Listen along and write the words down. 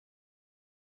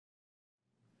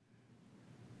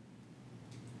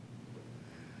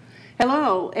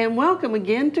Hello, and welcome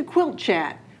again to Quilt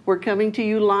Chat. We're coming to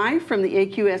you live from the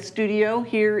AQS studio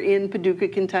here in Paducah,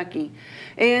 Kentucky.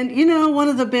 And you know, one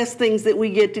of the best things that we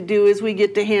get to do is we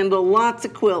get to handle lots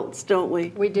of quilts, don't we?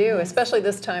 We do, especially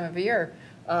this time of year.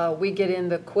 We get in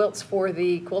the quilts for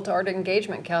the Quilt Art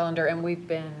Engagement Calendar, and we've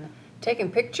been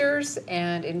taking pictures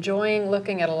and enjoying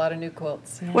looking at a lot of new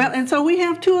quilts. Yes. Well, and so we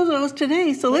have two of those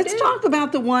today. So let's talk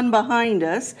about the one behind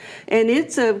us. And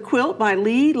it's a quilt by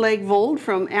Lee Legvold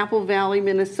from Apple Valley,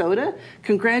 Minnesota.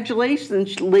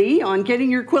 Congratulations, Lee, on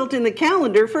getting your quilt in the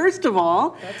calendar, first of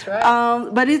all. That's right.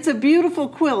 But it's a beautiful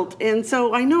quilt. And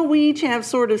so I know we each have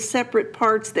sort of separate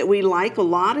parts that we like a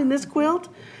lot in this quilt.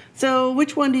 So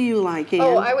which one do you like, Ann?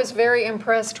 Oh, I was very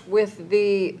impressed with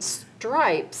the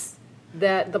stripes,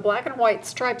 that the black and white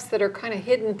stripes that are kind of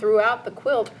hidden throughout the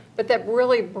quilt, but that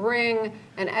really bring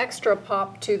an extra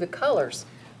pop to the colors.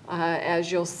 As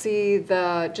you'll see,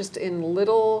 just in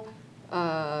little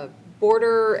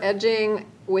border edging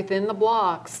within the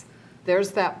blocks,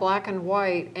 there's that black and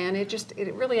white, and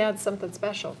it really adds something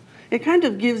special. It kind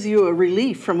of gives you a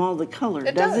relief from all the color,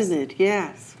 doesn't it?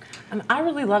 Yes. And I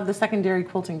really love the secondary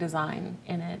quilting design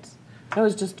in it. It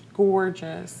was just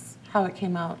gorgeous how it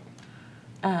came out,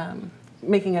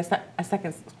 making a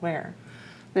second square.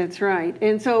 That's right.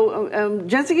 And so,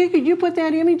 Jessica, could you put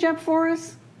that image up for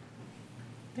us?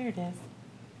 There it is.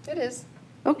 It is.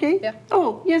 Okay. Yeah.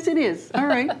 Oh, yes, it is. All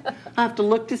right. I have to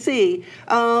look to see.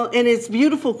 And it's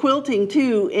beautiful quilting,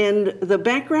 too. And the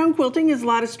background quilting is a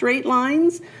lot of straight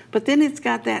lines, but then it's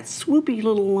got that swoopy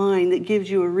little line that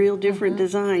gives you a real different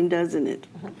design, doesn't it?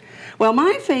 Well,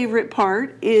 my favorite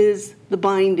part is the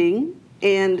binding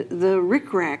and the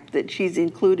rickrack that she's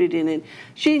included in it.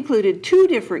 She included two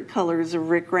different colors of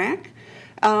rickrack.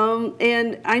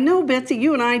 And I know, Betsy,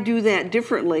 you and I do that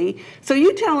differently. So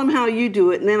you tell them how you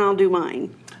do it, and then I'll do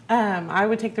mine. I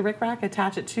would take the rickrack,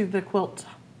 attach it to the quilt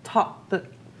top, the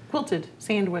quilted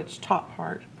sandwich top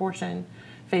portion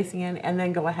facing in, and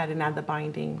then go ahead and add the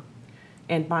binding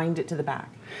and bind it to the back.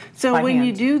 So when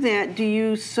you do that, do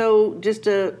you sew just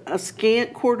a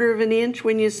scant quarter of an inch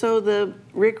when you sew the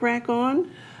rickrack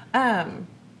on?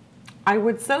 I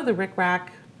would sew the rickrack,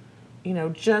 you know,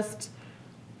 just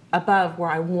above where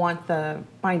I want the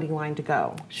binding line to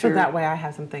go. Sure. So that way I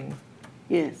have something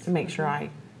to make sure I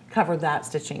cover that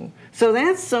stitching. So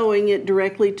that's sewing it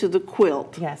directly to the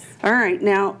quilt. Yes. All right,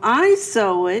 now I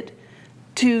sew it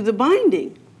to the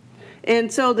binding.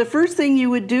 And so the first thing you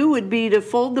would do would be to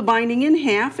fold the binding in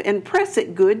half and press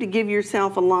it good to give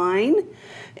yourself a line.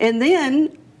 And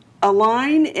then a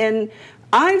line, and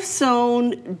I've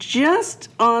sewn just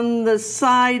on the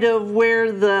side of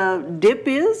where the dip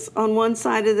is on one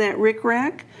side of that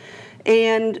rickrack.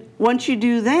 And once you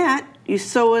do that, you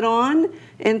sew it on,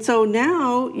 and so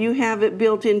now you have it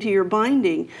built into your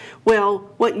binding.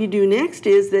 Well, what you do next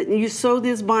is that you sew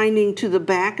this binding to the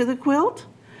back of the quilt.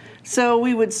 So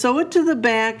we would sew it to the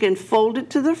back and fold it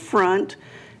to the front,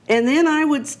 and then I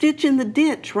would stitch in the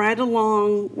ditch right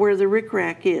along where the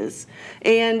rickrack is.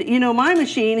 And you know, my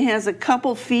machine has a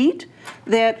couple feet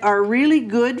that are really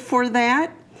good for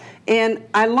that, and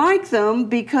I like them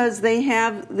because they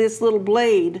have this little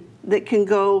blade that can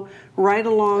go right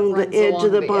along the edge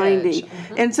of the binding.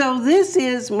 And so this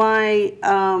is my,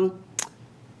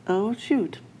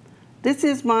 this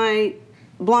is my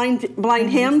blind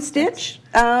hem stitch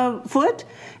foot,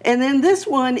 and then this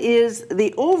one is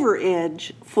the over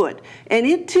edge foot, and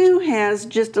it too has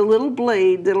just a little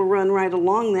blade that'll run right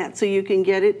along that so you can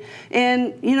get it.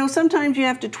 And you know, sometimes you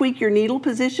have to tweak your needle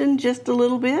position just a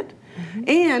little bit.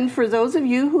 And for those of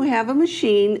you who have a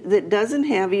machine that doesn't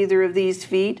have either of these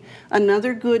feet,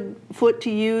 another good foot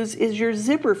to use is your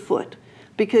zipper foot,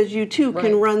 because you too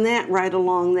can run that right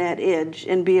along that edge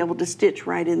and be able to stitch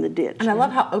right in the ditch. And I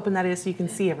love how open that is so you can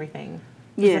see everything.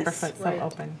 Yes. The zipper foot's so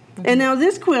open. And now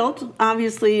this quilt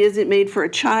obviously isn't made for a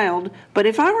child, but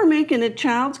if I were making a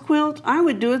child's quilt, I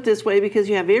would do it this way because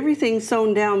you have everything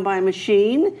sewn down by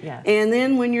machine. Yes. And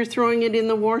then when you're throwing it in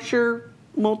the washer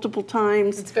multiple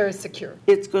times, it's very secure.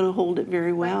 It's going to hold it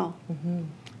very well.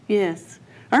 Yes.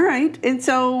 All right. And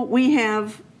so we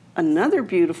have another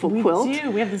beautiful quilt. We do.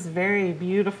 We have this very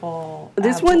beautiful.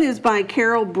 This one is by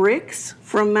Caryl Brix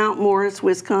from Mount Morris,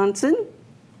 Wisconsin.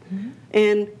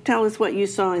 And tell us what you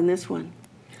saw in this one.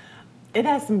 It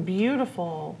has some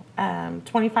beautiful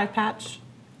 25 patch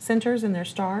centers in their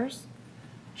stars.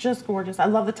 Just gorgeous. I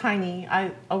love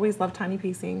I always love tiny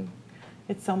piecing.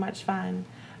 It's so much fun.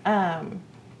 And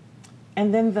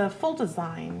then the full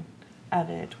design of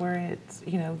it, where it's,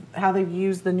 you know, how they've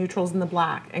used the neutrals and the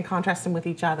black and contrast them with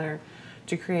each other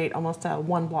to create almost a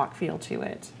one block feel to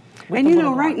it. And you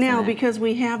know, right now, because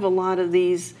we have a lot of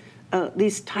these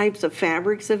these types of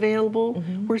fabrics available,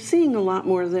 we're seeing a lot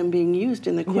more of them being used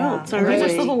in the quilts, aren't These are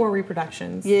we? Civil War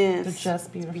reproductions. Yes. They're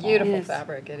just beautiful. Beautiful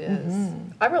fabric it is.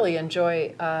 I really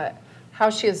enjoy how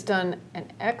she has done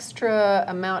an extra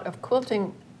amount of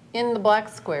quilting in the black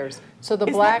squares. So the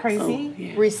Isn't that blacks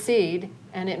crazy? recede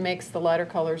and it makes the lighter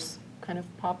colors kind of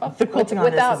pop up. The quilting on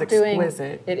this is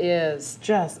exquisite. It is.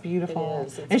 Just beautiful. It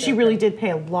is. It's And she very really pretty. did pay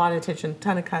a lot of attention,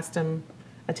 ton of custom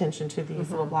attention to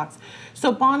these little blocks.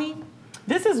 So Bonnie,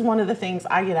 this is one of the things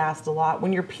I get asked a lot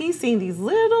when you're piecing these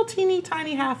little teeny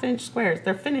tiny 1/2 inch squares.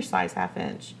 They're finished size 1/2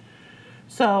 inch.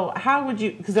 So how would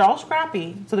you, because they're all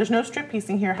scrappy, so there's no strip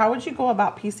piecing here. How would you go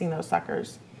about piecing those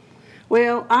suckers?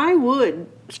 Well, I would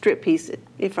strip piece it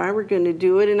if I were going to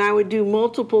do it, and I would do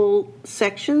multiple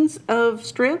sections of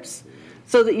strips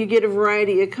so that you get a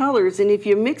variety of colors. And if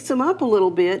you mix them up a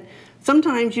little bit,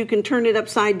 sometimes you can turn it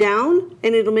upside down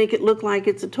and it'll make it look like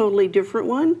it's a totally different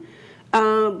one.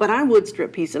 But I would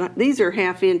strip piece it. These are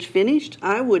 1/2 inch finished.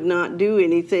 I would not do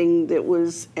anything that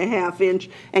was a 1/2 inch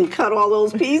and cut all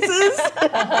those pieces.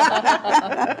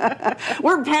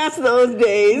 We're past those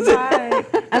days. Right.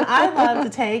 And I love to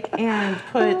take and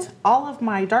put all of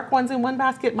my dark ones in one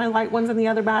basket, my light ones in the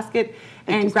other basket,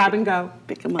 and grab and go.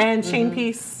 Pick 'em up. And chain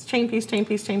piece, chain piece, chain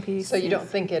piece, chain piece. So you don't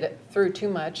think it through too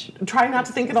much. Try not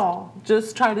to think at all.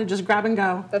 Just try to just grab and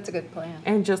go. That's a good plan.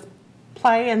 And just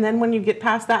play, and then when you get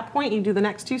past that point, you do the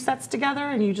next 2 sets together,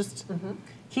 and you just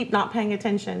keep not paying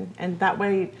attention. And that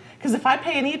way, because if I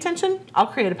pay any attention, I'll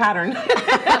create a pattern.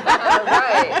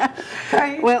 Right.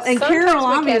 Right? Well, and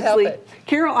Sometimes we can't help it.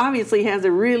 Carol obviously has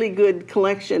a really good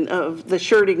collection of the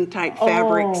shirting type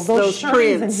fabrics, Oh, those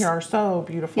shirtings prints. in here are so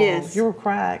beautiful. Yes. You're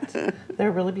correct.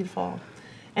 They're really beautiful.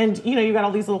 And you know, you got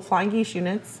all these little flying geese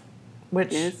units,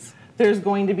 which Yes. there's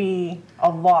going to be a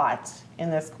lot in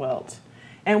this quilt.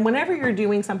 And whenever you're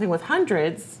doing something with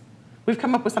hundreds, we've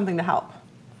come up with something to help.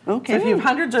 Okay. So if you have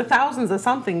hundreds or thousands of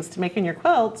somethings to make in your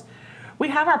quilt, we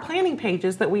have our planning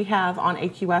pages that we have on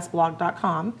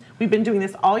aqsblog.com. We've been doing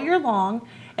this all year long,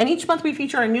 and each month we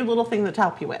feature a new little thing to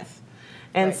help you with.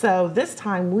 And Right. so this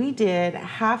time we did a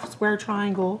 1/2 square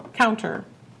triangle counter.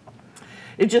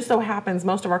 It just so happens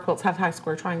most of our quilts have high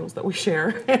square triangles that we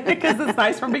share because it's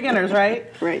nice for beginners, right?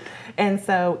 Right. And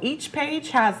so each page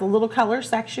has a little color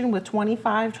section with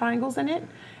 25 triangles in it,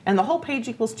 and the whole page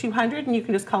equals 200, and you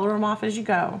can just color them off as you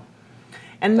go.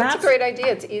 And That's a great idea.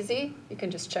 It's easy. You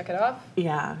can just check it off.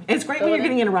 Yeah, it's great Fill when it you're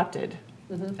getting in. interrupted.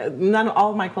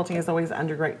 All of my quilting is always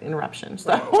under great interruption,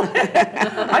 so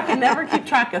I can never keep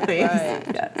track of things. Right.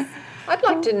 Yes. I'd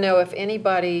like to know if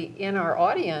anybody in our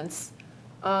audience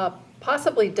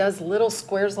possibly does little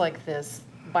squares like this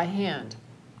by hand.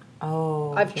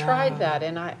 Oh, I've yeah. tried that,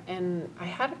 and I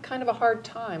had a kind of a hard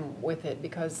time with it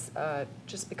because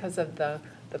just because of the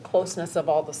closeness of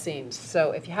all the seams.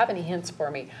 So if you have any hints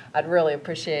for me, I'd really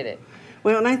appreciate it.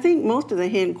 Well, and I think most of the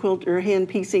hand quilt or hand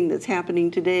piecing that's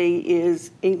happening today is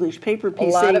English paper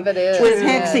piecing. lot of it is, With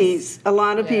yes. hexes. A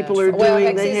lot of people are Well,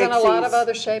 doing the hexes hexes. and a lot of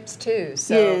other shapes too.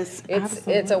 So Yes,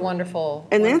 it's a wonderful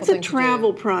And wonderful that's a thing to do.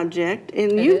 travel project,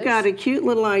 and It you've is. got a cute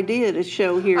little idea to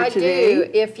show here I today.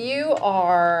 do. If you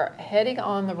are heading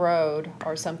on the road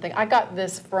or something, I got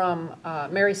this from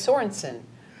Mary Sorensen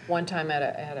one time at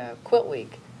a quilt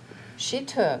week. She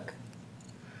took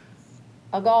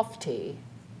a golf tee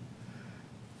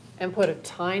and put a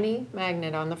tiny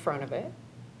magnet on the front of it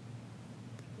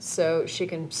so she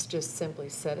can just simply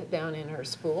set it down in her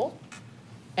spool,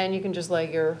 and you can just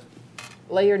lay your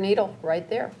needle right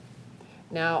there.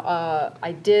 Now,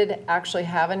 I did actually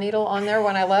have a needle on there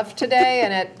when I left today,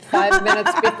 and at 5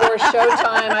 minutes before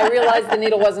showtime, I realized the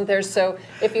needle wasn't there, so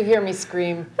if you hear me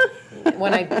scream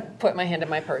when I put my hand in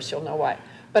my purse, you'll know why.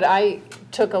 But I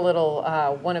took a little,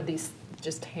 one of these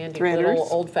just handy little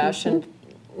Threaders. old-fashioned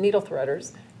needle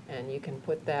threaders, and you can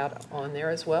put that on there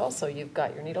as well. So you've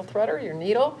got your needle threader, your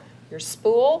needle, your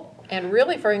spool, and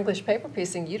really for English paper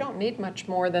piecing, you don't need much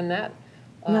more than that.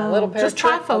 No, Little pair just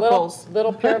of trifocals.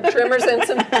 little pair of trimmers and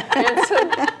some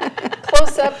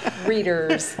close-up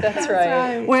readers. That's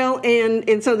right. Well,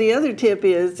 and so the other tip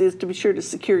is to be sure to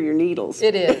secure your needles.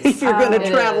 It is. If you're going to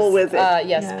It travel is. with it.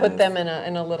 Yes, put them in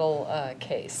a little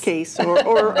case. Case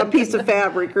or a piece of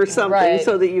fabric or something Right.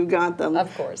 so that you've got them.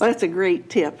 Of course. That's a great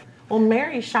tip. Well,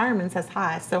 Mary Shireman says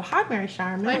hi. So hi, Mary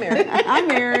Shireman. Hi, Mary. Hi,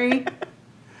 Mary.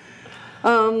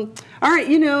 All right,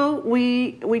 you know,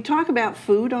 we talk about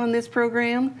food on this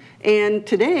program, and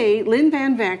today, Lynn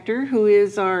Van Vactor, who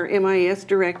is our MIS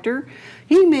director,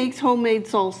 he makes homemade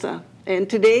salsa. and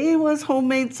today was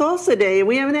homemade salsa day.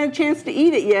 We haven't had a chance to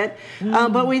eat it yet,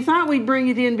 but we thought we'd bring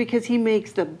it in because he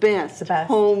makes the best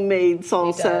homemade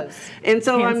salsa. And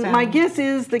so my guess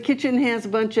is the kitchen has a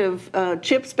bunch of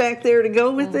chips back there to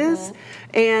go with this,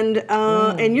 and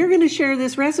you're going to share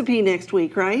this recipe next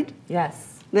week, right? Yes.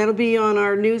 That'll be on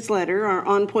our newsletter, our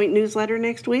On Point newsletter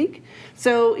next week.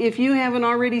 So if you haven't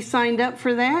already signed up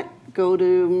for that, go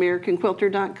to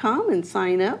AmericanQuilter.com and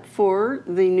sign up for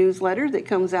the newsletter that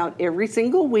comes out every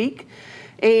single week.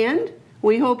 And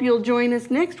we hope you'll join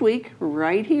us next week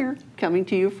right here, coming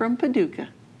to you from Paducah.